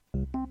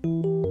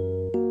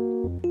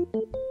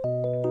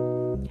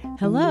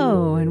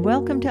Hello, and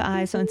welcome to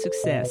Eyes on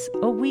Success,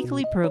 a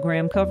weekly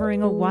program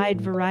covering a wide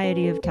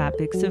variety of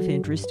topics of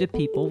interest to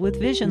people with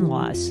vision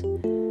loss.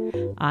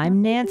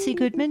 I'm Nancy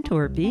Goodman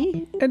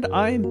Torpy. And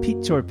I'm Pete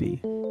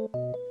Torpy.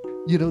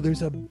 You know,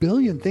 there's a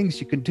billion things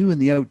you can do in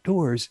the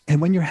outdoors.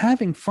 And when you're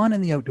having fun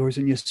in the outdoors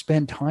and you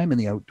spend time in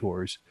the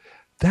outdoors,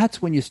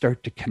 that's when you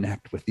start to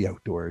connect with the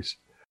outdoors.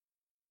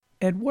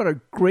 And what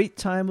a great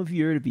time of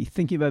year to be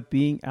thinking about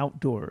being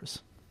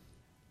outdoors.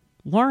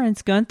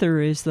 Lawrence Gunther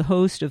is the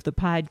host of the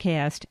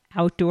podcast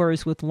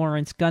Outdoors with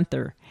Lawrence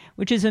Gunther,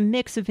 which is a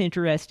mix of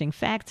interesting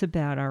facts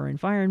about our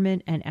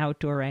environment and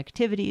outdoor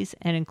activities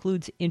and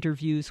includes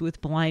interviews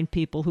with blind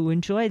people who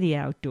enjoy the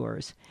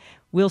outdoors.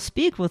 We'll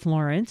speak with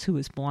Lawrence, who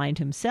is blind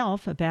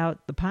himself,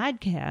 about the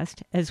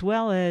podcast as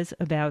well as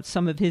about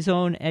some of his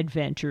own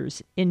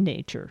adventures in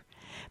nature.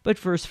 But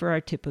first for our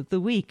tip of the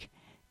week.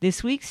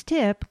 This week's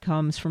tip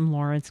comes from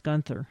Lawrence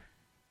Gunther.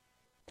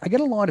 I get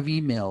a lot of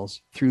emails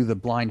through the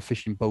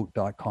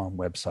blindfishingboat.com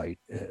website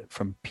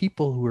from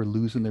people who are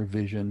losing their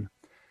vision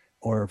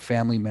or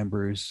family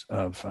members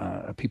of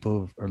people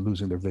who are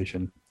losing their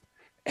vision.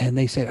 And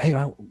they say, hey,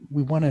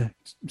 we want to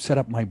set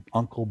up my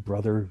uncle,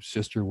 brother,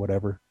 sister,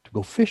 whatever, to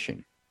go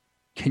fishing.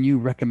 Can you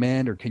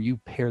recommend or can you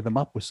pair them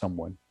up with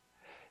someone?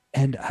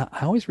 And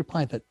I always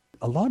reply that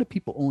a lot of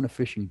people own a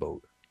fishing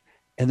boat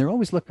and they're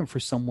always looking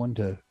for someone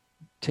to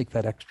take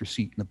that extra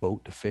seat in the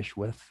boat to fish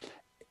with.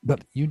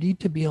 But you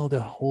need to be able to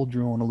hold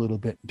your own a little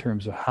bit in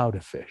terms of how to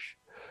fish.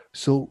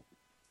 So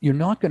you're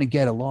not going to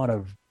get a lot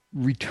of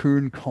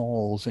return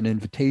calls and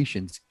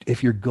invitations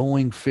if you're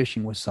going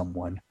fishing with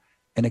someone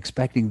and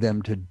expecting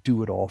them to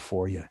do it all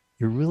for you.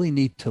 You really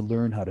need to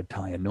learn how to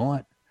tie a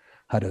knot,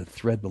 how to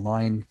thread the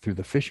line through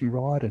the fishing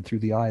rod and through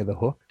the eye of the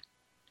hook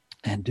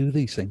and do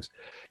these things.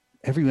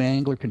 Every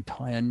angler can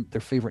tie in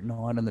their favorite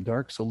knot in the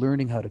dark. So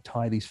learning how to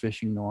tie these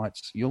fishing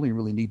knots, you only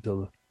really need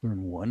to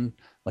learn one,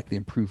 like the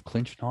improved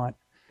clinch knot.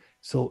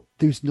 So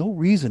there's no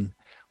reason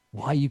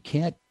why you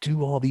can't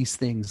do all these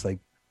things, like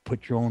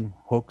put your own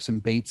hooks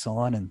and baits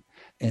on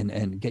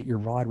and get your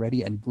rod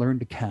ready and learn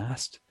to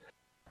cast.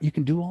 You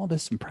can do all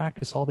this and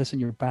practice all this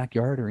in your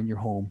backyard or in your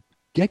home.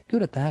 Get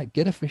good at that,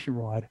 get a fishing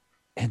rod,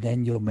 and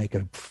then you'll make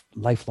a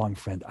lifelong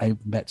friend.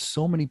 I've met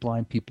so many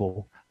blind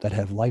people that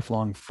have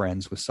lifelong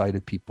friends with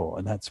sighted people,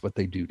 and that's what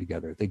they do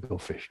together. They go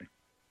fishing.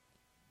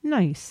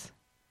 Nice.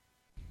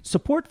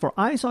 Support for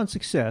Eyes on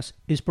Success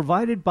is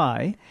provided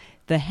by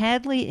the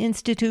Hadley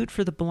Institute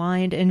for the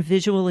Blind and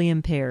Visually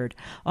Impaired,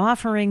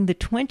 offering the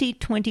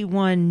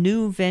 2021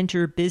 New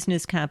Venture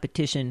Business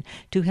Competition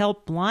to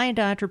help blind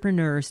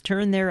entrepreneurs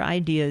turn their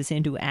ideas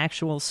into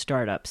actual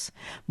startups.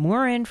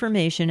 More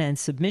information and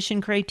submission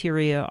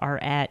criteria are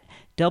at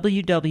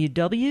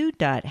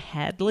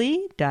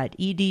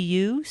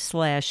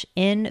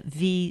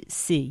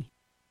www.hadley.edu/NVC.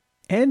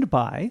 And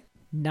by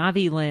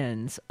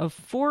NaviLens, a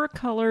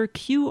 4-color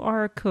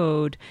QR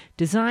code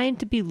designed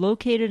to be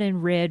located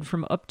and read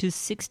from up to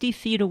 60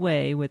 feet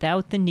away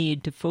without the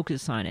need to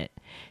focus on it.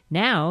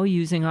 Now,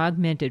 using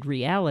augmented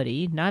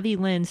reality,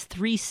 NaviLens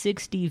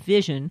 360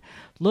 Vision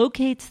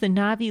locates the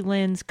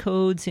NaviLens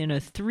codes in a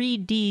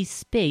 3D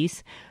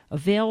space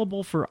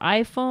available for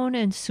iPhone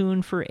and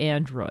soon for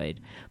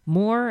Android.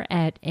 More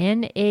at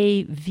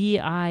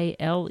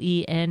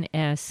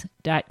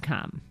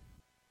navilens.com.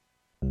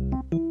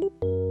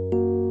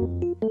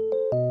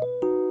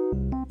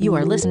 You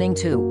are listening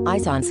to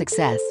Eyes on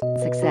Success.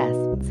 Success,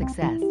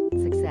 success,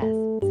 success,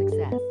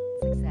 success,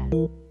 success.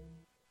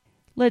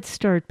 Let's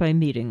start by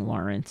meeting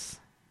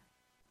Lawrence.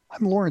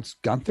 I'm Lawrence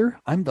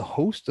Gunther. I'm the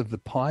host of the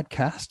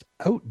podcast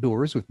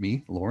Outdoors with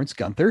me, Lawrence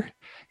Gunther.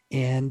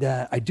 And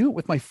I do it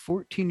with my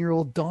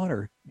 14-year-old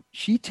daughter.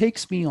 She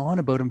takes me on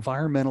about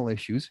environmental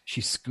issues.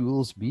 She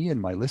schools me and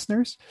my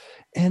listeners.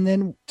 And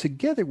then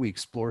together we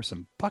explore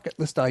some bucket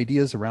list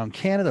ideas around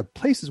Canada,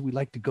 places we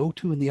like to go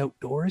to in the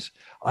outdoors.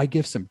 I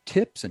give some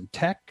tips and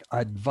tech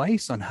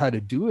advice on how to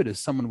do it as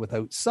someone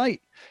without sight.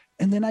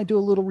 And then I do a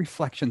little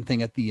reflection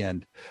thing at the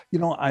end. You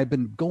know, I've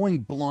been going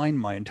blind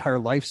my entire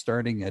life,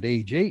 starting at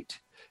age 8,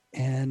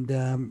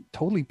 and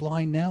totally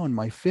blind now in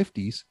my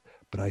 50s,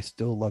 but I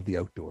still love the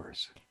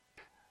outdoors.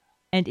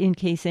 And in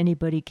case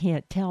anybody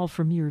can't tell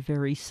from your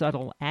very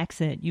subtle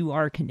accent, you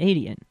are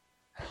Canadian.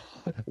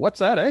 What's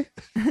that, eh?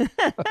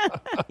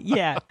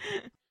 Yeah.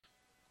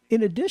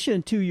 In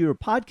addition to your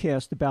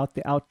podcast about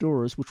the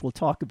outdoors, which we'll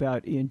talk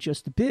about in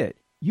just a bit,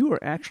 you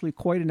are actually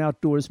quite an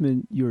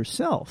outdoorsman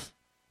yourself.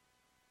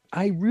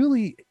 I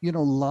really,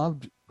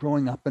 loved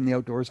growing up in the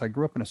outdoors. I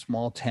grew up in a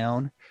small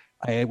town.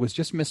 I was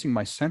just missing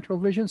my central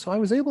vision, so I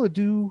was able to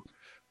do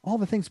all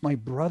the things my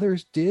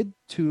brothers did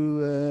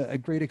to a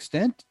great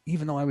extent,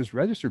 even though I was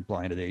registered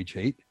blind at age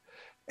 8.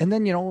 And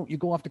then, you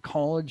go off to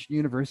college,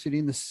 university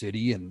in the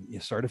city, and you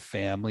start a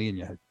family and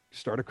you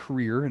start a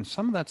career. And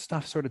some of that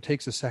stuff sort of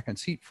takes a second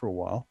seat for a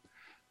while.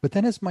 But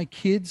then as my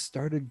kids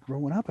started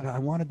growing up, I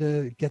wanted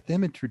to get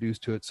them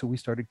introduced to it. So we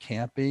started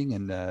camping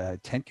and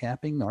tent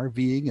camping,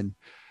 RVing, and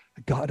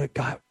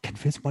got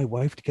convinced my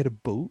wife to get a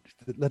boat.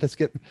 Let us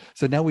get.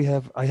 So now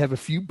I have a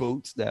few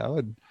boats now,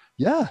 and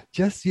yeah,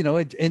 just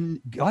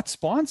and got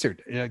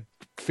sponsored.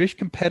 Fish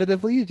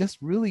competitively, just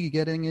really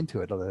getting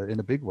into it in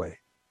a big way.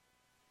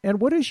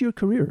 And what is your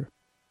career?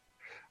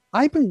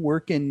 I've been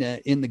working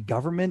in the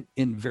government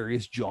in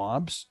various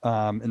jobs.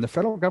 In the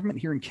federal government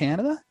here in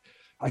Canada,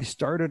 I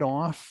started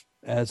off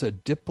as a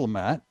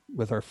diplomat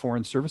with our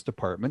Foreign Service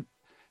Department.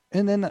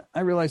 And then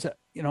I realized that,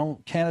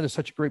 Canada is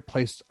such a great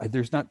place.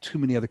 There's not too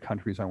many other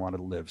countries I wanted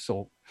to live.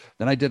 So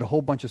then I did a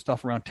whole bunch of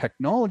stuff around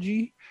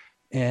technology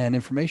and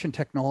information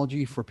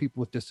technology for people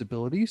with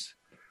disabilities.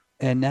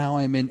 And now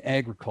I'm in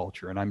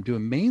agriculture, and I'm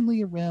doing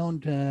mainly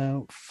around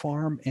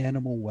farm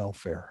animal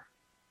welfare.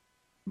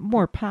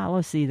 More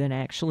policy than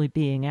actually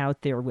being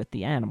out there with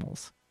the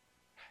animals.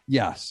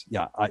 Yes.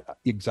 Yeah,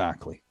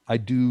 exactly. I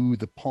do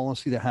the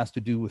policy that has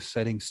to do with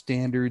setting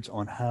standards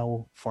on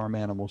how farm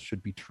animals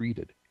should be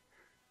treated.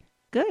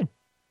 Good.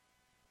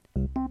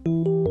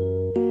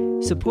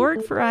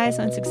 Support for Eyes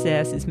on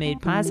Success is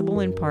made possible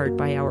in part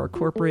by our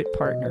corporate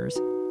partners.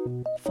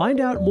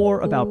 Find out more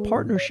about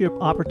partnership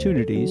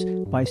opportunities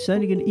by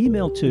sending an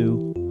email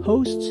to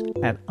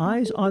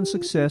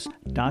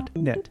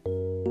hosts@eyesonsuccess.net.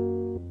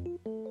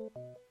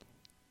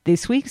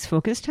 This week's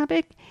focus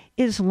topic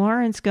is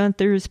Lawrence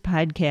Gunther's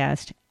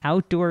podcast,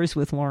 Outdoors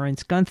with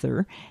Lawrence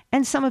Gunther,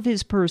 and some of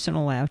his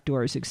personal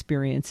outdoors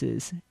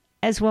experiences,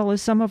 as well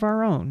as some of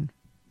our own.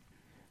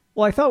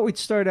 Well, I thought we'd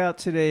start out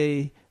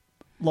today,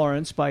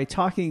 Lawrence, by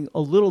talking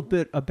a little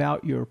bit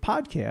about your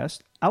podcast,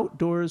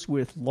 Outdoors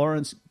with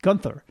Lawrence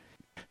Gunther.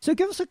 So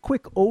give us a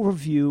quick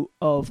overview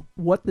of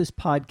what this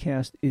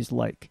podcast is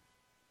like.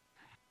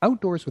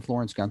 Outdoors with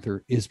Lawrence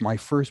Gunther is my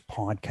first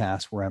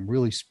podcast where I'm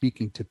really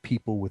speaking to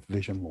people with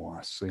vision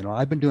loss. So,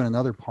 I've been doing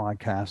another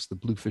podcast, the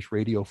Bluefish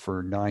Radio,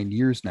 for 9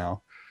 years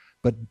now.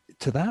 But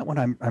to that one,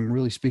 I'm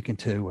really speaking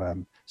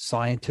to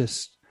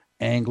scientists,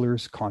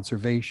 anglers,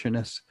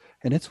 conservationists,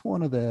 and it's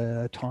one of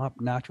the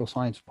top natural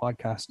science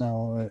podcasts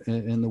now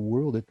in the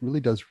world. It really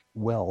does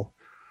well.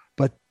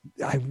 But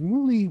I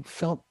really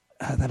felt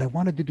that I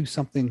wanted to do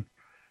something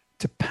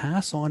to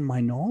pass on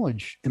my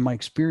knowledge and my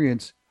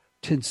experience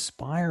to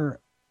inspire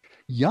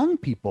young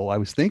people. I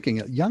was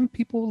thinking young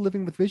people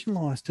living with vision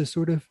loss to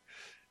sort of,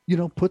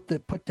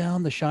 put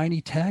down the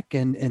shiny tech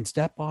and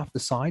step off the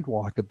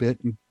sidewalk a bit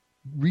and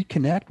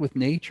reconnect with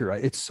nature.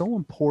 It's so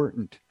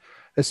important,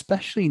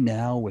 especially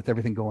now with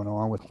everything going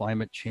on with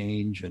climate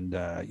change and,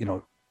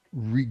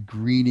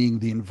 regreening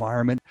the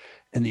environment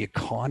and the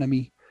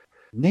economy.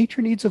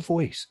 Nature needs a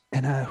voice.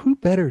 And who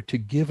better to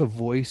give a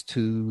voice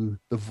to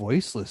the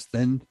voiceless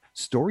than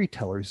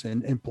storytellers?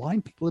 And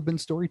blind people have been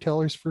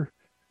storytellers for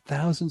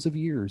thousands of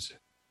years.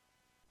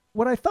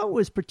 What I thought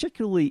was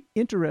particularly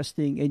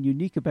interesting and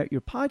unique about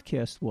your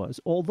podcast was,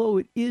 although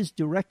it is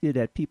directed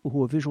at people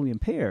who are visually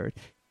impaired,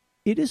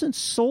 it isn't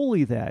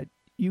solely that.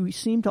 You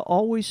seem to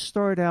always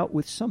start out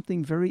with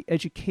something very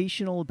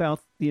educational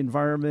about the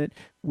environment,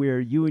 where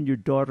you and your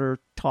daughter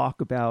talk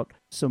about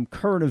some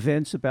current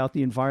events about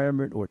the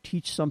environment or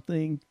teach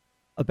something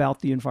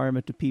about the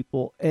environment to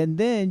people. And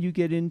then you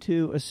get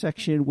into a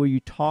section where you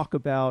talk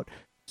about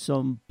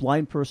some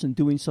blind person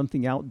doing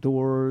something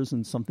outdoors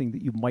and something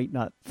that you might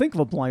not think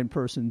of a blind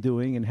person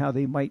doing and how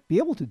they might be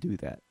able to do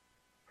that.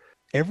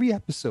 Every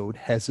episode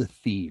has a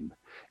theme.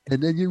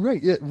 And then you're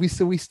right. Yeah,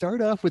 we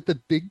start off with the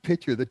big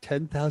picture, the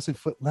 10,000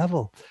 foot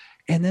level.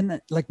 And then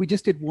we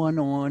just did one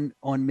on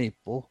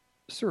maple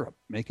syrup,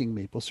 making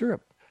maple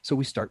syrup. So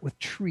we start with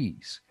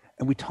trees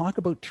and we talk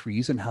about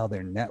trees and how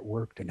they're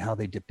networked and how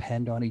they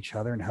depend on each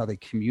other and how they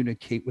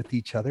communicate with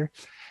each other.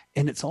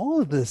 And it's all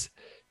of this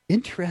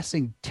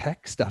interesting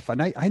tech stuff.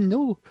 And I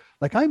know,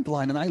 I'm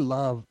blind and I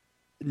love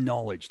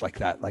knowledge like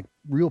that, like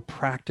real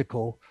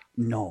practical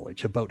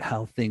knowledge about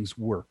how things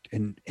work.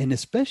 And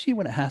especially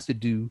when it has to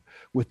do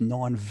with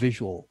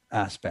non-visual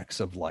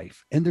aspects of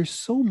life. And there's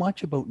so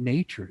much about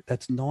nature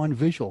that's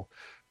non-visual.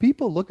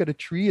 People look at a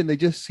tree and they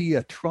just see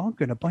a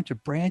trunk and a bunch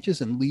of branches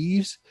and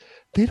leaves.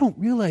 They don't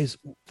realize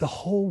the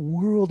whole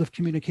world of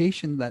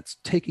communication that's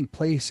taking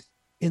place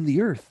in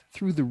the earth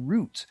through the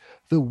roots,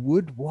 the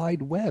wood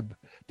wide web.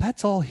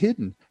 That's all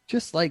hidden,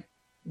 just like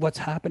what's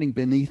happening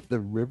beneath the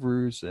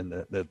rivers and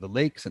the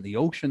lakes and the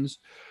oceans.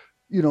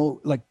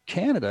 Like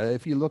Canada,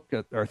 if you look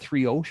at our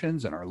three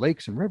oceans and our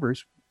lakes and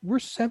rivers, we're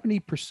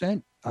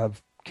 70%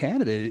 of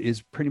Canada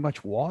is pretty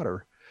much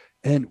water.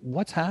 And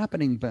what's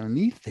happening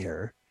beneath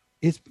there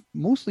is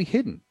mostly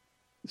hidden.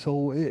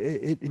 So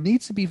it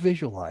needs to be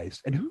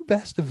visualized. And who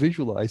best to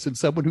visualize than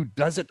someone who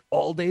does it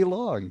all day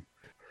long?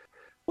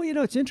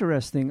 Well, it's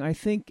interesting. I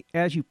think,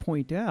 as you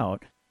point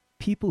out,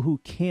 people who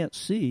can't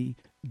see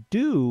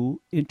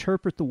do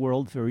interpret the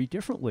world very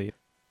differently.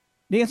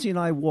 Nancy and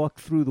I walk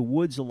through the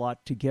woods a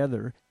lot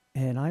together,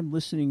 and I'm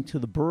listening to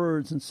the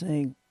birds and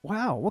saying,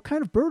 wow, what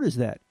kind of bird is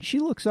that? She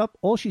looks up,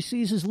 all she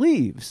sees is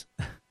leaves.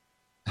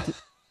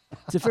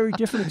 It's a very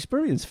different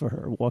experience for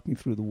her walking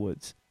through the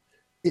woods.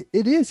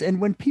 It is.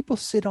 And when people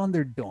sit on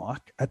their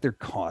dock at their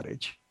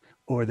cottage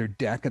or their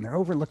deck and they're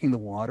overlooking the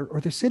water,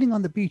 or they're sitting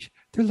on the beach.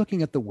 They're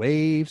looking at the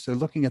waves, they're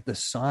looking at the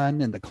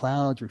sun and the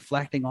clouds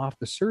reflecting off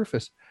the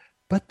surface,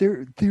 but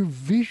their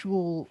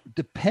visual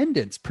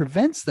dependence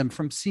prevents them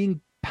from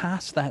seeing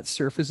past that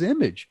surface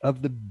image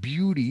of the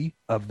beauty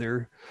of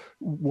their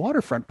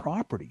waterfront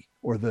property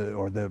or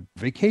the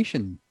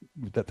vacation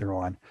that they're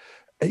on.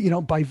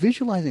 By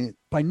visualizing it,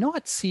 by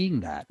not seeing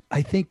that,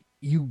 I think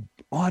you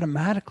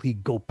automatically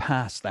go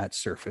past that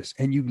surface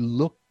and you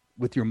look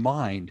with your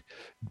mind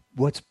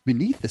what's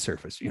beneath the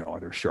surface. Are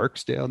there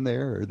sharks down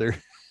there? Are there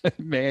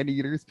man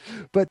eaters?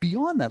 But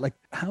beyond that, like,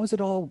 how is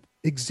it all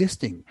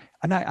existing?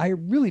 And I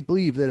really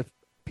believe that if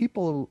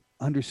people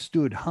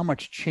understood how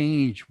much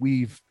change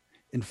we've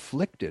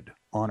inflicted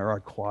on our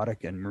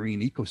aquatic and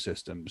marine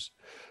ecosystems,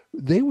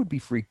 they would be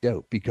freaked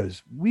out,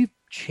 because we've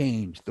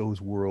changed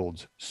those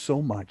worlds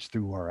so much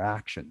through our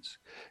actions.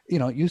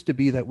 It used to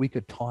be that we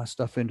could toss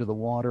stuff into the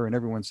water and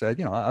everyone said,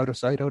 out of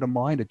sight, out of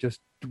mind. It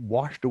just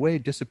washed away,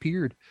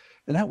 disappeared.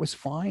 And that was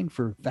fine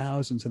for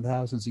thousands and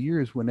thousands of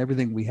years when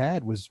everything we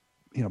had was,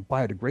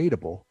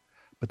 biodegradable.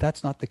 But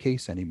that's not the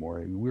case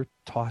anymore. We're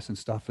tossing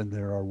stuff into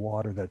our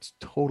water that's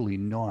totally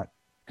not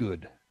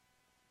good.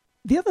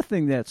 The other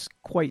thing that's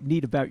quite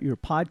neat about your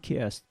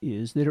podcast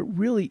is that it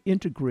really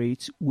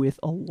integrates with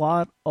a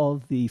lot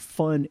of the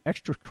fun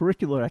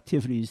extracurricular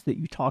activities that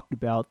you talked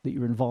about that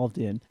you're involved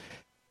in.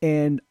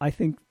 And I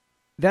think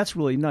that's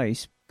really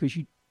nice, because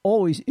you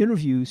always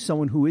interview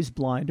someone who is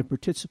blind and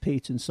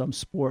participates in some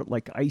sport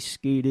like ice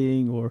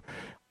skating or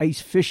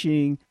ice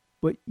fishing,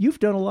 but you've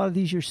done a lot of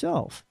these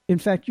yourself. In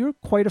fact, you're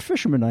quite a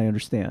fisherman, I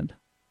understand.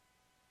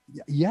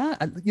 Yeah.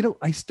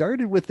 I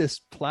started with this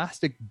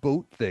plastic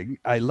boat thing.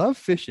 I love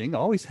fishing,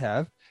 always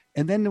have.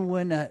 And then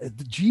when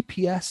the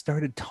GPS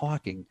started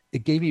talking,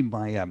 it gave me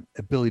my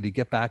ability to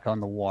get back on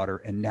the water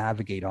and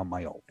navigate on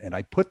my own. And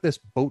I put this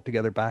boat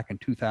together back in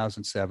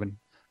 2007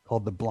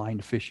 called the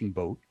Blind Fishing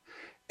Boat.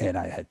 And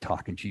I had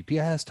talking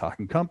GPS,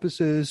 talking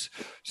compasses,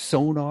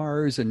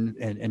 sonars,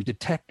 and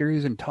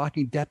detectors, and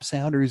talking depth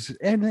sounders.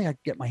 Anything I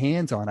could get my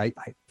hands on, I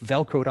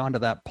Velcroed onto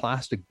that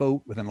plastic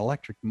boat with an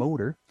electric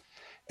motor.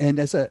 And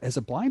as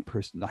a blind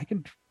person, I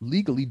can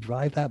legally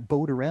drive that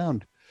boat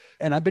around.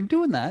 And I've been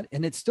doing that,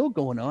 and it's still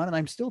going on, and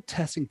I'm still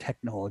testing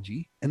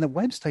technology, and the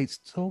website's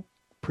still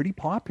pretty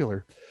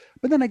popular.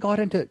 But then I got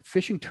into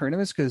fishing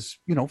tournaments because,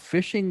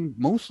 fishing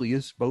mostly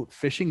is about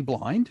fishing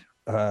blind.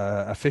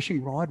 A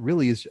fishing rod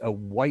really is a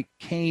white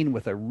cane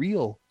with a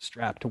reel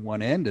strapped to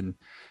one end and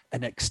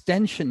an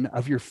extension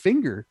of your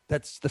finger.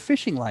 That's the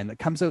fishing line that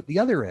comes out the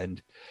other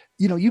end.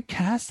 You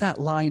cast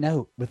that line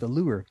out with a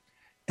lure,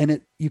 and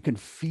you can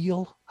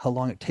feel how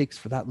long it takes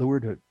for that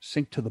lure to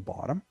sink to the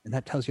bottom, and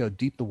that tells you how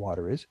deep the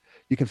water is.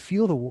 You can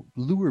feel the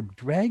lure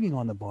dragging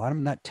on the bottom,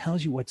 and that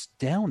tells you what's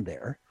down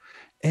there.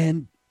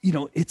 And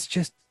it's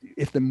just,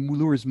 if the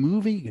lure is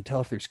moving, you can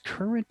tell if there's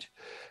current.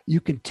 You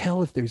can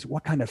tell if there's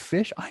what kind of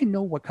fish. I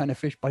know what kind of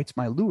fish bites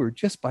my lure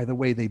just by the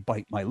way they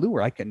bite my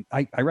lure.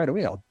 I right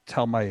away, I'll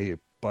tell my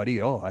buddy,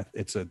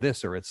 it's a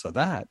this or it's a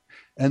that.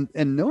 And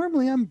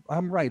normally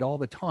I'm right all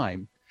the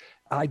time.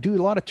 I do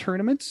a lot of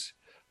tournaments,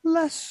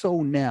 less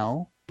so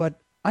now, but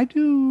I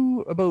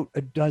do about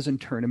a dozen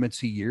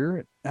tournaments a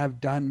year. I've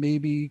done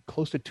maybe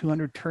close to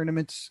 200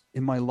 tournaments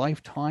in my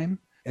lifetime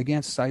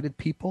against sighted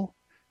people.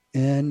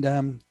 And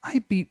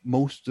I beat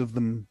most of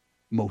them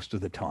most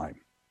of the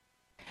time.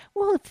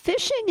 Well,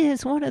 fishing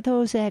is one of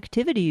those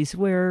activities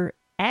where,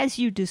 as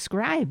you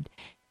described,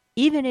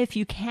 even if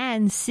you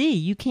can see,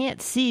 you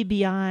can't see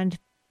beyond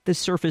the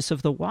surface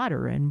of the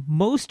water. And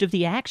most of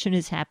the action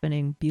is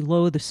happening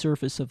below the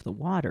surface of the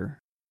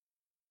water.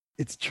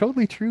 It's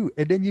totally true.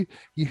 And then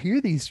you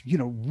hear these,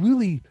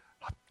 really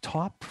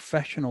top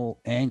professional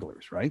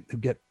anglers, right?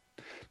 Who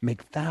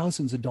make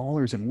thousands of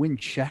dollars and win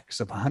checks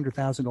of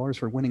 $100,000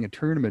 for winning a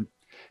tournament.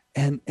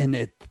 And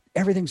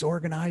everything's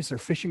organized, their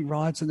fishing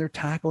rods and their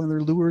tackle and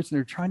their lures, and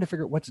they're trying to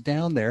figure out what's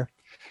down there.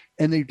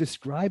 And they're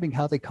describing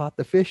how they caught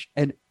the fish.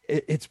 And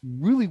it's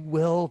really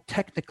well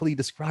technically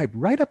described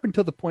right up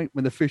until the point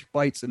when the fish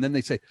bites. And then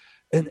they say,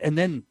 and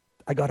then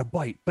I got a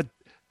bite, but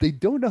they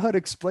don't know how to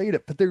explain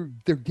it, but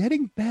they're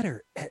getting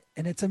better.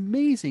 And it's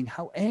amazing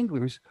how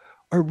anglers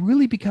are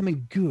really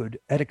becoming good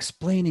at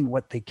explaining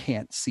what they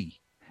can't see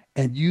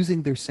and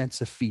using their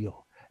sense of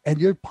feel. And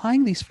you're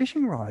buying these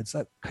fishing rods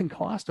that can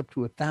cost up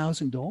to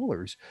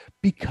 $1,000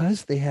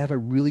 because they have a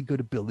really good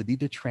ability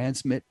to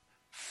transmit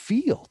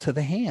feel to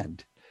the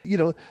hand.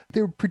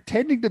 They're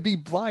pretending to be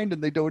blind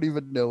and they don't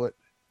even know it.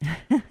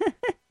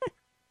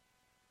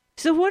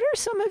 So what are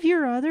some of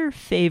your other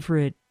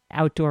favorite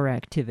outdoor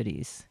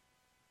activities?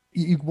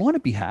 You want to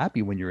be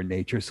happy when you're in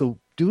nature. So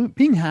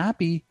being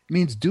happy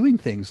means doing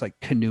things like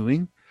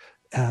canoeing,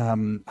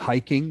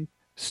 hiking,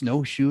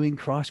 snowshoeing,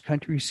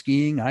 cross-country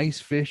skiing, ice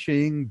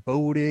fishing,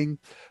 boating,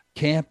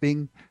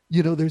 camping.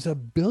 There's a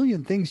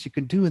billion things you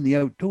can do in the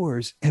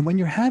outdoors. And when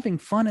you're having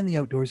fun in the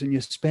outdoors and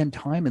you spend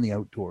time in the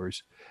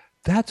outdoors,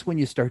 that's when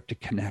you start to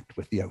connect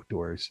with the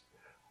outdoors.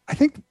 I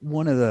think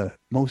one of the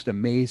most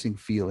amazing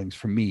feelings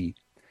for me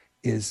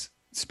is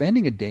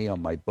spending a day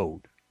on my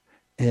boat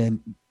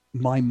and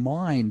my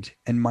mind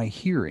and my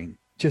hearing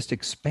just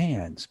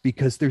expands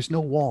because there's no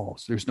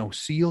walls, there's no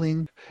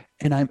ceiling.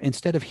 And I'm,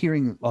 instead of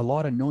hearing a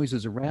lot of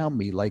noises around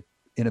me, like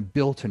in a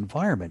built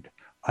environment,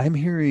 I'm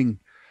hearing,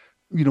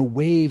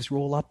 waves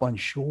roll up on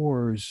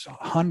shores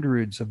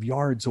hundreds of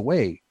yards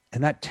away.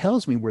 And that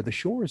tells me where the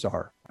shores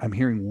are. I'm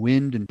hearing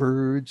wind and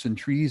birds and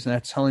trees, and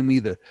that's telling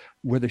me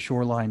where the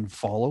shoreline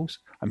follows.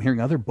 I'm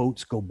hearing other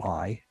boats go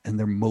by and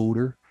their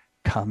motor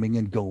coming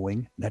and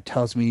going. That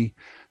tells me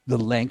the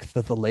length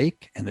of the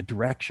lake and the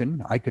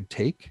direction I could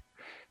take.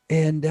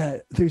 And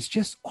there's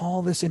just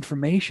all this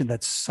information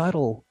that's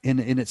subtle in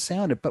its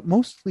sound, but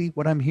mostly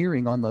what I'm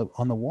hearing on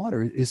the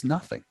water is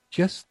nothing.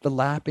 Just the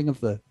lapping of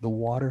the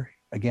water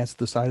against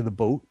the side of the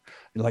boat.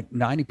 Like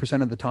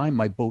 90% of the time,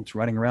 my boat's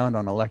running around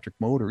on electric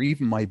motor.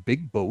 Even my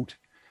big boat,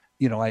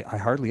 I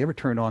hardly ever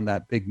turn on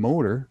that big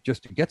motor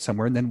just to get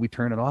somewhere, and then we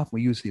turn it off.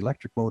 We use the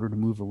electric motor to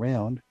move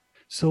around.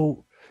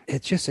 So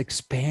it just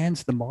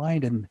expands the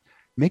mind and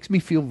makes me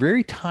feel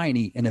very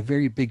tiny in a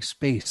very big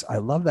space. I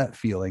love that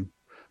feeling.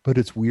 But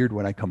it's weird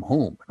when I come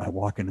home and I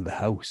walk into the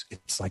house.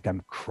 It's like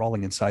I'm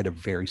crawling inside a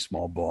very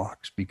small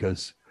box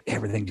because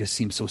everything just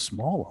seems so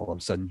small all of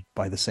a sudden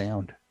by the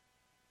sound.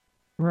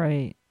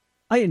 Right.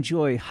 I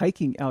enjoy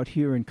hiking out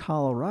here in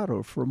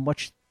Colorado for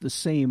much the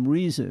same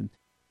reason.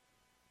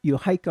 You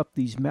hike up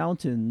these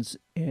mountains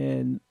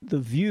and the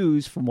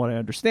views, from what I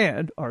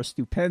understand, are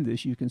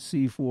stupendous. You can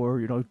see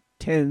for,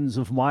 tens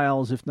of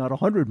miles, if not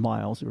 100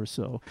 miles or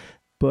so.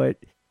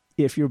 But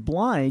if you're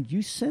blind,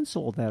 you sense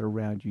all that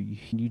around you.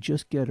 You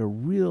just get a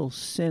real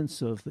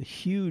sense of the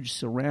huge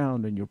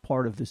surround, and you're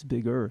part of this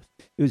big earth.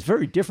 It was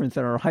very different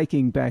than our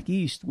hiking back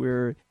east,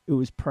 where it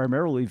was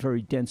primarily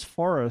very dense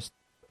forest.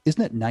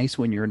 Isn't it nice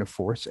when you're in a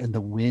forest and the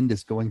wind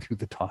is going through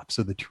the tops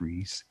of the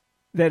trees?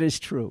 That is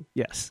true,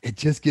 yes. It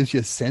just gives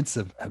you a sense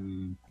of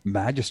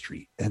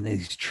majesty. And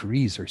these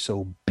trees are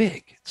so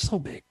big. It's so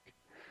big.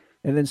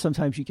 And then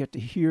sometimes you get to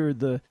hear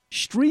the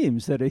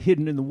streams that are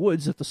hidden in the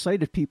woods that the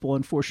sighted people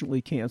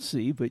unfortunately can't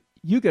see, but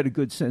you get a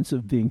good sense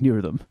of being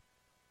near them.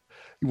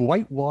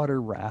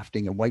 Whitewater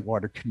rafting and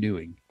whitewater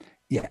canoeing.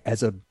 Yeah,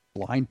 as a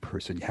blind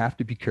person, you have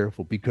to be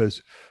careful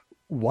because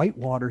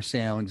whitewater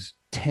sounds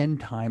 10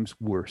 times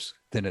worse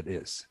than it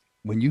is.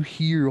 When you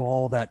hear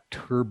all that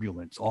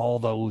turbulence, all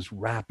those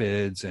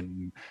rapids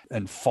and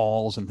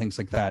falls and things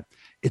like that,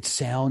 it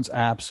sounds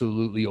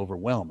absolutely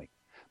overwhelming.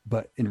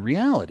 But in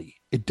reality,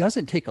 it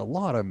doesn't take a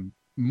lot of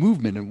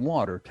movement in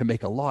water to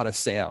make a lot of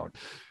sound.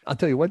 I'll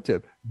tell you what,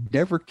 tip,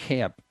 never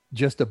camp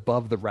just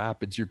above the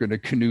rapids you're going to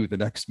canoe the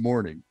next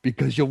morning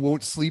because you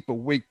won't sleep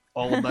awake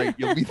all night.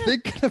 You'll be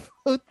thinking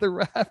about the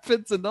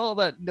rapids and all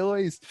that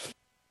noise.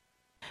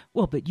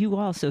 Well, but you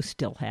also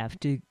still have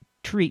to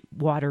treat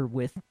water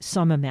with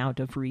some amount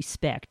of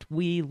respect.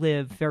 We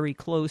live very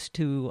close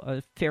to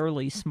a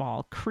fairly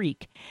small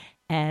creek,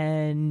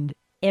 and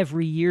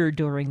every year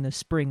during the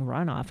spring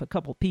runoff, a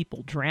couple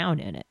people drown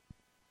in it.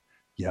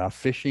 Yeah,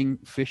 fishing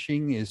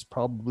is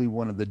probably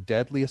one of the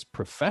deadliest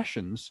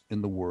professions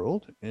in the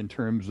world in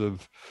terms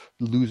of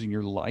losing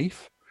your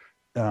life.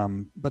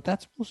 But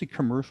that's mostly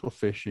commercial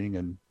fishing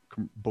and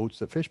boats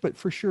that fish. But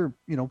for sure,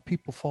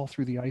 people fall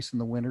through the ice in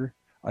the winter,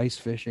 ice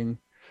fishing.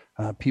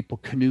 People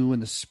canoe in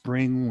the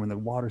spring when the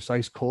water's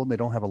ice cold and they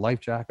don't have a life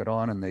jacket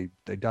on and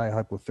they die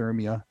of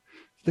hypothermia.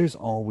 There's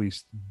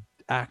always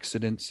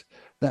accidents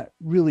that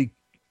really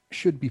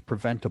should be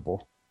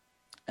preventable.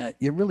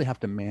 You really have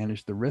to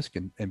manage the risk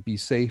and be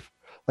safe.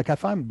 Like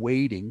if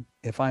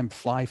I'm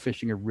fly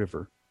fishing a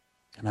river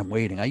and I'm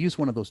wading, I use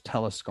one of those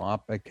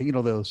telescopic,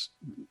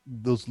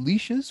 those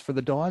leashes for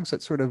the dogs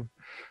that sort of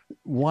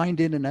wind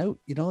in and out,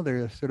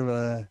 they're sort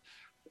of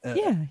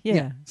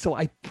Yeah. So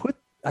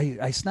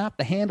I snap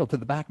the handle to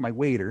the back of my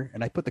wader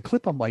and I put the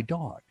clip on my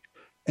dog.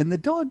 And the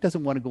dog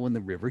doesn't want to go in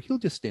the river. He'll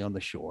just stay on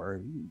the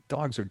shore.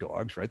 Dogs are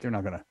dogs, right? They're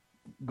not going to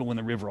go in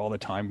the river all the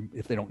time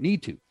if they don't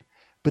need to.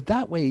 But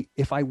that way,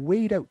 if I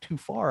wade out too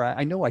far,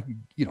 I know I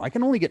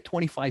can only get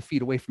 25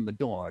 feet away from the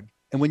dog.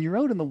 And when you're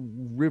out in the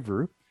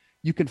river,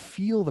 you can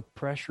feel the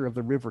pressure of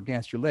the river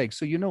against your legs.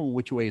 So you know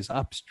which way is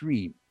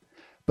upstream.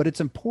 But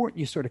it's important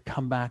you sort of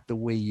come back the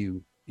way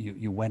you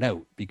went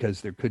out,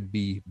 because there could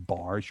be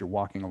bars. You're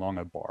walking along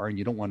a bar and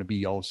you don't want to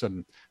be all of a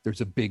sudden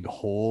there's a big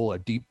hole, a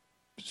deep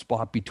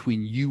spot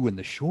between you and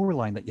the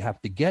shoreline that you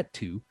have to get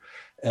to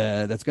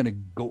that's going to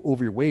go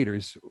over your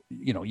waders.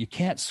 You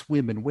can't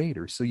swim in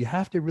waders, so you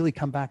have to really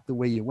come back the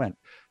way you went.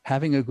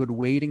 Having a good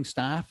wading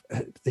staff,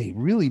 they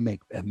really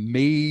make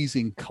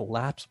amazing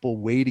collapsible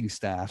wading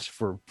staffs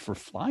for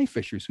fly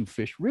fishers who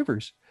fish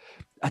rivers.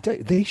 I tell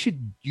you, they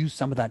should use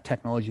some of that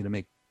technology to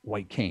make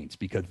white canes,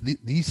 because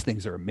these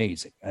things are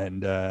amazing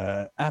and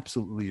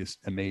absolutely is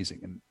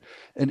amazing.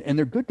 And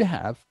they're good to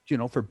have,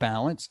 for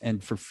balance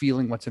and for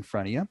feeling what's in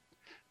front of you.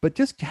 But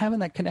just having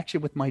that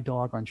connection with my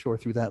dog on shore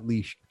through that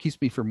leash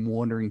keeps me from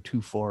wandering too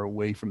far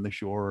away from the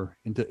shore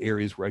into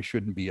areas where I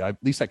shouldn't be. At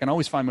least I can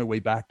always find my way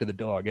back to the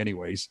dog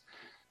anyways.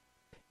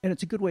 And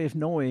it's a good way of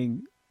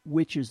knowing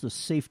which is the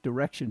safe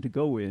direction to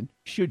go in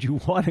should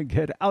you want to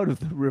get out of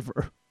the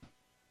river.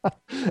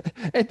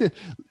 And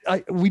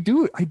I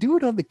do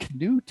it on the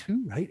canoe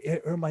too, right?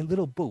 Or my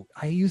little boat.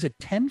 I use a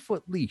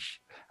 10-foot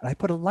leash, and I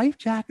put a life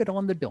jacket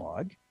on the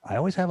dog. I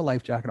always have a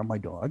life jacket on my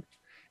dog,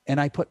 and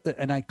I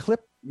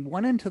clip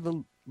one end to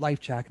the life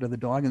jacket of the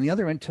dog and the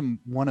other end to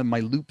one of my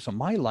loops on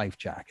my life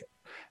jacket.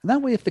 And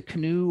that way, if the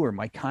canoe or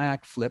my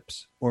kayak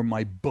flips or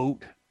my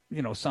boat,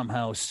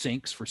 somehow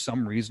sinks for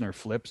some reason or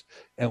flips,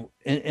 and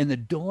the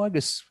dog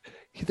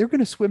they're going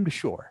to swim to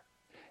shore.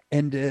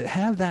 And to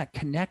have that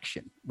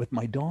connection with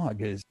my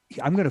dog is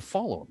I'm going to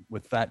follow him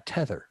with that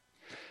tether.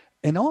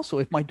 And also,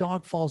 if my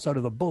dog falls out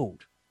of the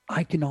boat,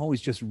 I can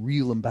always just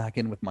reel him back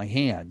in with my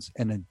hands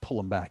and then pull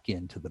him back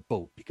into the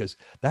boat, because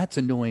that's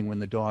annoying when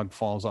the dog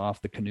falls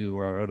off the canoe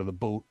or out of the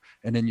boat.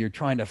 And then you're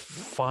trying to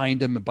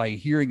find him by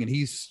hearing, and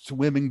he's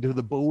swimming to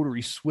the boat or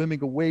he's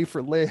swimming away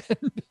for land.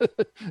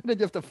 And then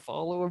you have to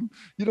follow him.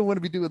 You don't want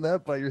to be doing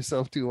that by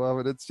yourself too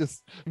often. It's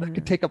just, that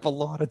could take up a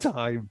lot of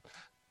time.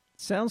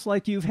 Sounds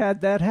like you've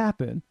had that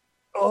happen.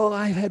 Oh,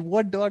 I had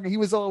one dog. He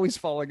was always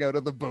falling out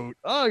of the boat.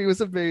 Oh, he was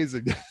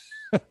amazing.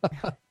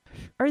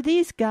 Are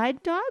these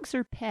guide dogs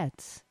or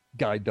pets?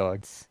 Guide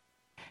dogs.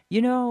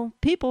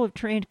 People have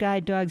trained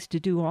guide dogs to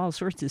do all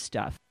sorts of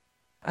stuff.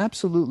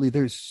 Absolutely.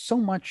 There's so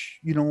much,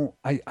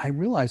 I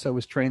realized I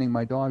was training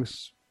my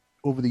dogs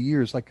over the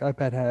years. Like I've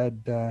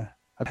had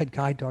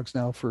guide dogs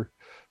now for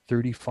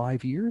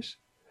 35 years.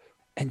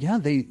 And yeah,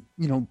 they,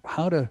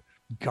 how to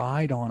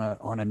guide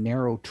on a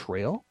narrow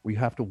trail where you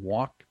have to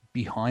walk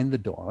behind the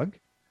dog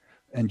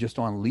and just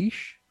on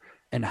leash,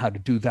 and how to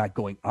do that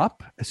going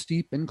up a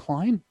steep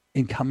incline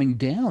and coming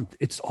down.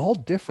 It's all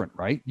different,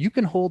 right? You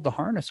can hold the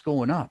harness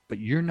going up, but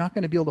you're not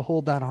going to be able to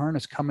hold that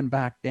harness coming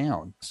back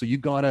down. So you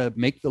got to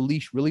make the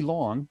leash really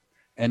long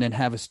and then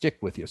have a stick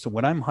with you. So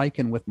when I'm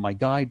hiking with my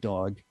guide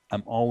dog,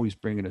 I'm always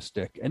bringing a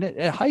stick. And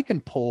a hike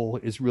and pole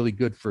is really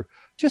good for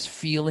just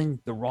feeling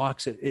the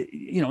rocks.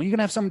 You can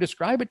have someone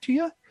describe it to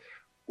you,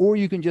 or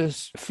you can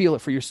just feel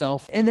it for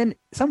yourself. And then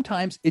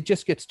sometimes it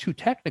just gets too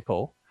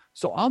technical.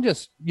 So I'll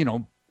just,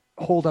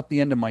 hold up the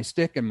end of my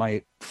stick, and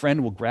my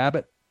friend will grab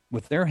it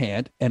with their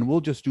hand, and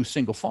we'll just do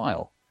single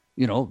file.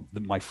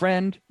 My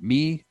friend,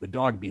 me, the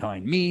dog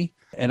behind me,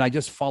 and I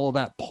just follow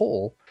that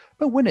pole.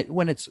 But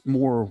when it's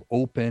more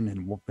open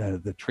and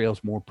the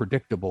trail's more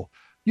predictable,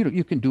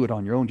 you can do it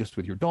on your own, just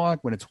with your dog.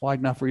 When it's wide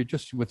enough for you,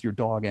 just with your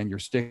dog and your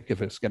stick,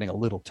 if it's getting a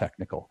little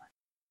technical.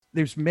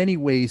 There's many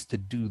ways to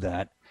do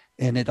that,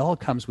 and it all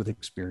comes with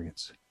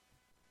experience.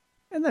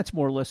 And that's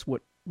more or less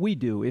what we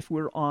do. If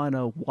we're on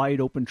a wide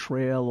open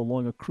trail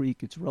along a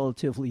creek, it's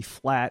relatively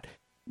flat,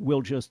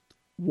 we'll just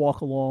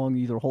walk along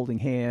either holding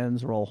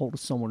hands, or I'll hold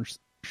someone's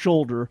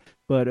shoulder.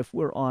 But if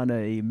we're on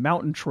a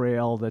mountain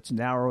trail that's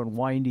narrow and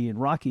windy and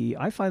rocky,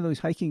 I find those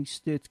hiking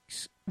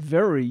sticks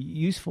very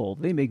useful.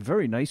 They make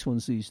very nice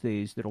ones these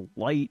days that are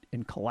light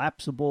and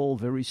collapsible,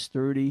 very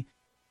sturdy.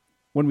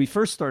 When we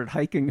first started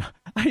hiking,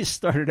 I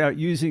started out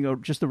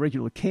using just a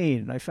regular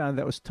cane, and I found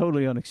that was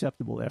totally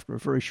unacceptable after a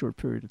very short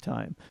period of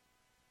time.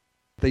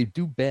 They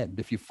do bend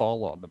if you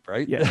fall on them,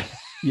 right? Yeah.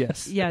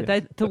 Yes. Yeah,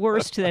 the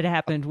worst that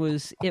happened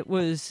was it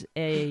was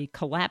a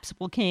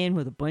collapsible cane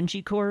with a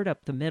bungee cord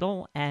up the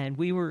middle, and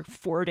we were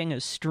fording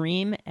a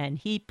stream, and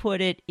he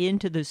put it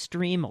into the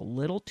stream a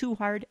little too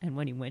hard, and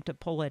when he went to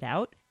pull it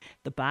out,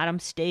 the bottom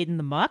stayed in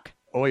the muck.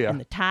 Oh, yeah. And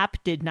the top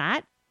did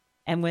not.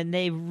 And when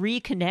they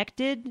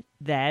reconnected,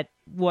 that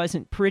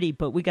wasn't pretty,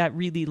 but we got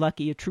really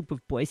lucky. A troop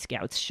of Boy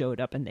Scouts showed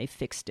up and they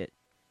fixed it.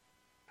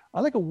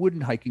 I like a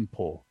wooden hiking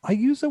pole. I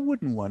use a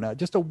wooden one,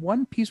 just a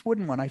one-piece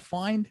wooden one. I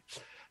find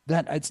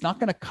that it's not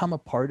going to come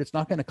apart. It's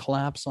not going to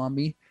collapse on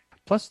me.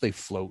 Plus, they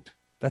float.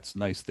 That's a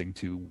nice thing,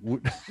 too.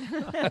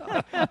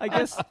 I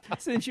guess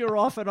since you're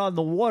often on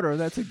the water,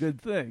 that's a good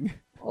thing.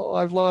 Oh,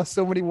 I've lost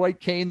so many white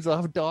canes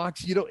off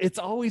docks. It's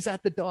always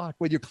at the dock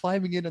when you're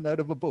climbing in and out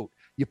of a boat.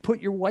 You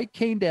put your white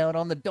cane down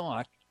on the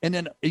dock, and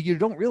then you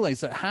don't realize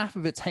that half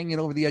of it's hanging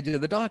over the edge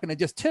of the dock, and it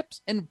just tips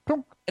and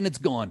it's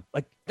gone.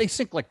 Like they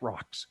sink like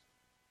rocks.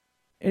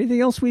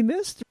 Anything else we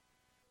missed?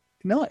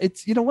 No,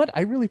 it's, you know what?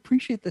 I really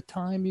appreciate the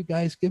time you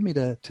guys give me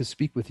to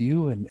speak with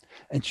you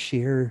and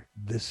share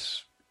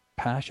this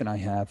passion I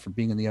have for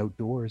being in the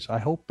outdoors. I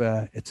hope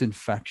it's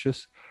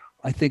infectious.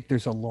 I think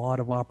there's a lot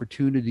of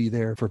opportunity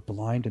there for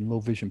blind and low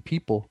vision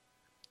people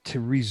to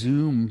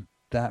resume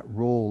that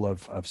role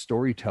of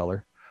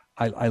storyteller.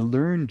 I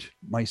learned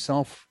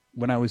myself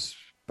when I was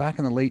back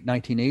in the late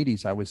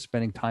 1980s, I was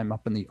spending time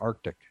up in the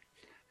Arctic,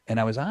 and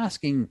I was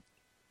asking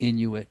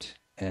Inuit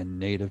and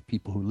Native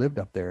people who lived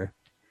up there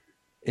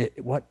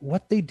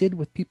what they did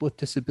with people with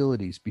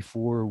disabilities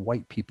before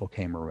white people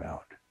came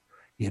around,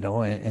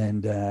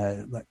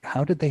 and like,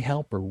 how did they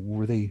help, or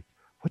what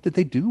did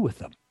they do with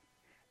them?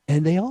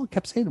 And they all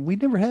kept saying, we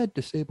never had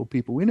disabled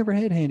people. We never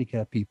had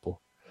handicapped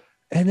people.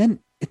 And then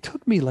it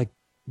took me like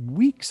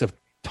weeks of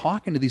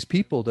talking to these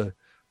people to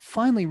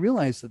finally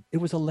realize that it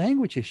was a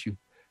language issue.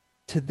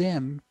 To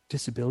them,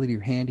 disability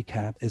or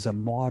handicap is a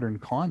modern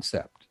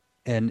concept.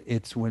 And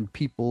it's when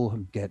people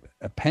get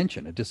a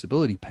pension, a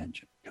disability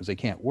pension, because they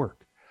can't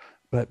work.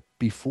 But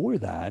before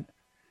that,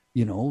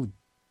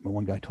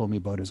 One guy told me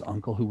about his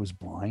uncle who was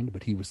blind,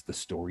 but he was the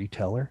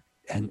storyteller,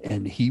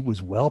 and he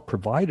was well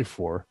provided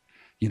for.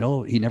 You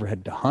know, he never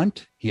had to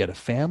hunt. He had a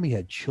family, he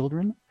had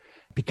children,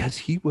 because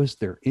he was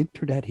their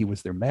internet, he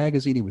was their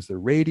magazine, he was their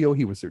radio,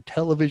 he was their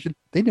television.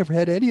 They never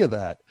had any of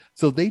that.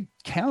 So they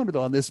counted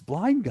on this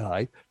blind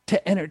guy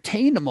to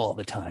entertain them all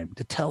the time,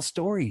 to tell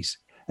stories.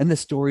 And the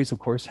stories, of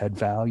course, had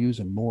values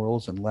and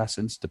morals and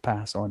lessons to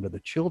pass on to the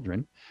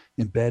children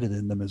embedded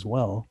in them as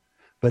well.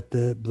 But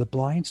the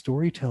blind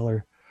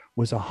storyteller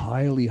was a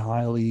highly,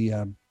 highly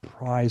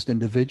prized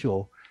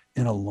individual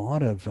in a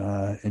lot of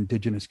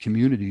indigenous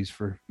communities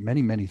for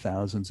many, many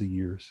thousands of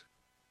years.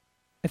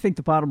 I think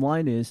the bottom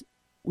line is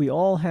we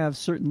all have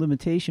certain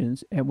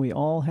limitations and we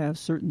all have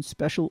certain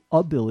special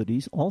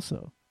abilities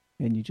also.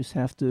 And you just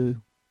have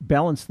to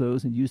balance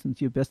those and use them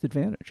to your best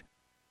advantage.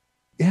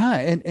 Yeah,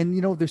 and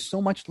you know, there's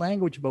so much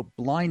language about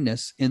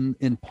blindness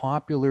in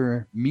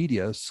popular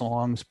media,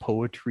 songs,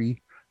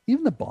 poetry,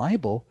 even the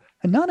Bible,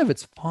 and none of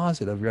it's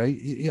positive, right?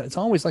 It's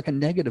always like a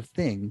negative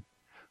thing.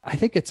 I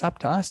think it's up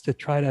to us to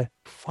try to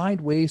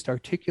find ways to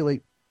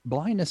articulate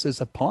blindness as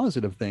a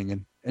positive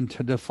thing and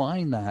to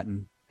define that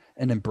and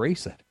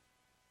embrace it.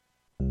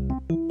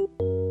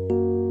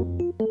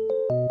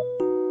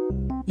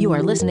 You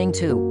are listening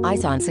to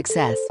Eyes on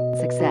Success.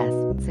 Success,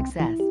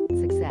 success,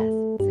 success,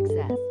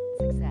 success,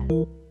 success.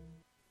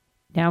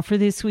 Now for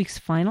this week's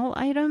final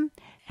item,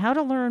 how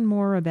to learn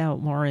more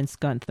about Lawrence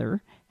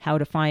Gunther, how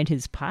to find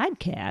his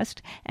podcast,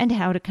 and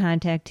how to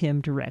contact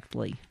him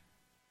directly.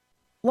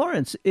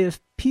 Lawrence, if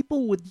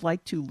people would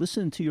like to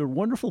listen to your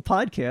wonderful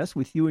podcast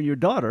with you and your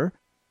daughter,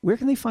 where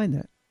can they find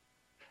that?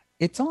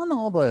 It's on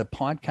all the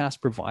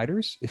podcast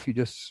providers. If you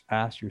just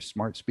ask your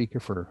smart speaker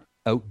for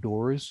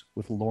Outdoors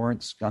with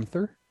Lawrence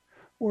Gunther,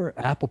 or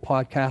Apple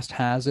Podcast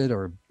has it,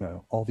 or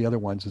all the other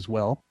ones as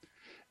well.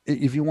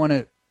 If you want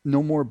to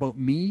know more about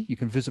me, you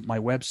can visit my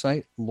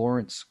website,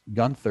 Lawrence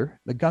Gunther.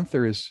 The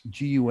Gunther is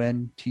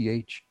Gunther,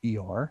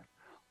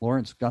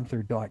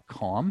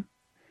 lawrencegunther.com.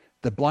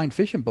 The Blind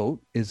Fishing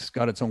Boat is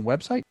got its own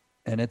website,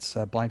 and it's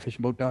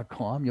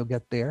blindfishingboat.com. You'll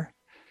get there.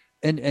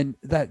 And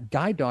that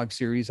guide dog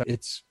series,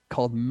 it's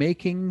called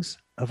Makings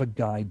of a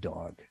Guide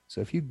Dog. So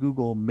if you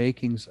Google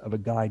Makings of a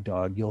Guide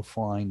Dog, you'll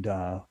find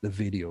the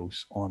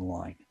videos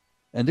online.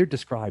 And they're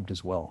described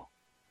as well.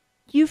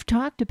 You've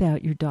talked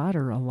about your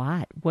daughter a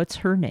lot. What's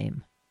her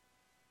name?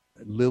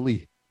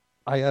 Lily.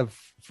 I have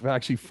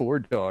actually 4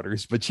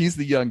 daughters, but she's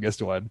the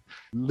youngest one.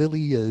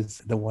 Lily is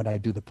the one I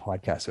do the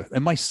podcast with.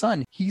 And my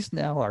son, he's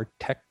now our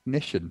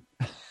technician.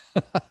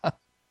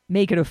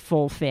 Make it a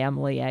full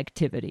family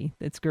activity.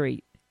 That's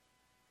great.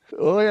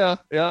 Oh, yeah,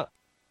 yeah.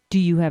 Do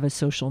you have a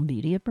social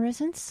media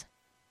presence?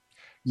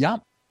 Yeah.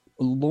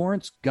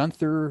 Lawrence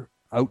Gunther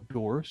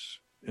Outdoors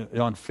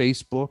on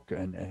Facebook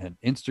and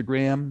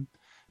Instagram,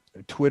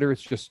 Twitter.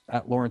 It's just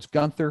at Lawrence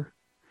Gunther.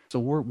 So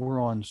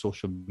we're on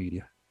social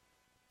media.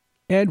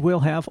 And we'll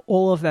have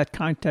all of that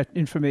contact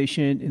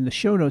information in the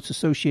show notes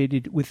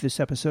associated with this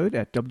episode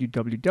at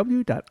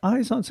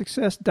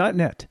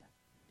www.eyesonsuccess.net.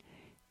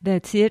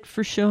 That's it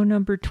for show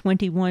number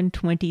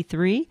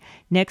 2123.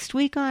 Next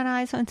week on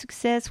Eyes on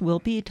Success, we'll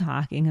be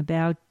talking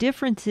about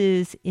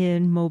differences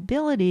in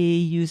mobility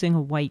using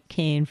a white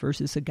cane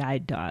versus a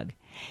guide dog.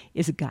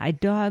 Is a guide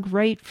dog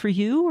right for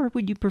you, or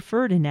would you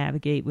prefer to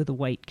navigate with a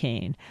white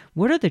cane?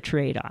 What are the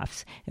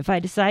trade-offs? If I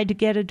decide to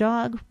get a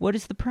dog, what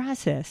is the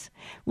process?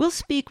 We'll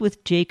speak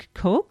with Jake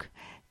Koch,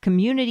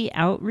 Community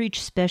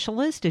Outreach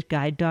Specialist at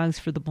Guide Dogs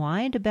for the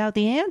Blind, about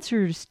the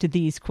answers to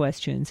these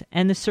questions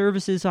and the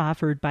services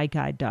offered by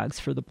Guide Dogs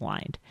for the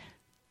Blind.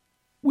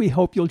 We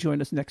hope you'll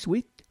join us next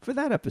week for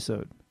that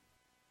episode.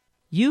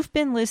 You've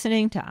been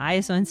listening to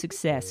Eyes on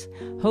Success,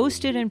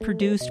 hosted and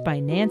produced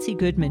by Nancy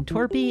Goodman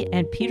Torpy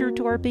and Peter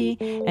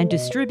Torpy, and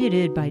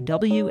distributed by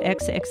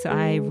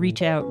WXXI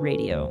Reach Out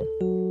Radio.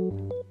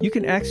 You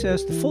can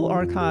access the full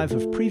archive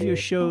of previous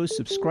shows,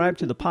 subscribe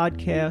to the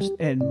podcast,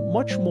 and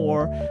much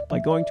more by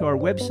going to our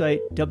website,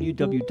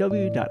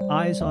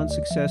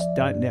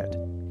 www.eyesonsuccess.net.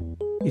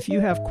 If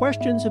you have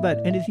questions about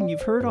anything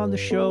you've heard on the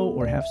show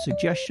or have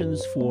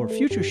suggestions for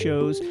future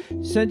shows,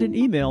 send an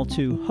email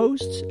to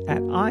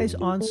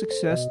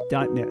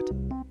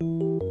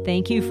hosts@eyesonsuccess.net.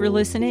 Thank you for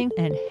listening,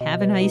 and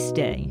have a nice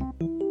day.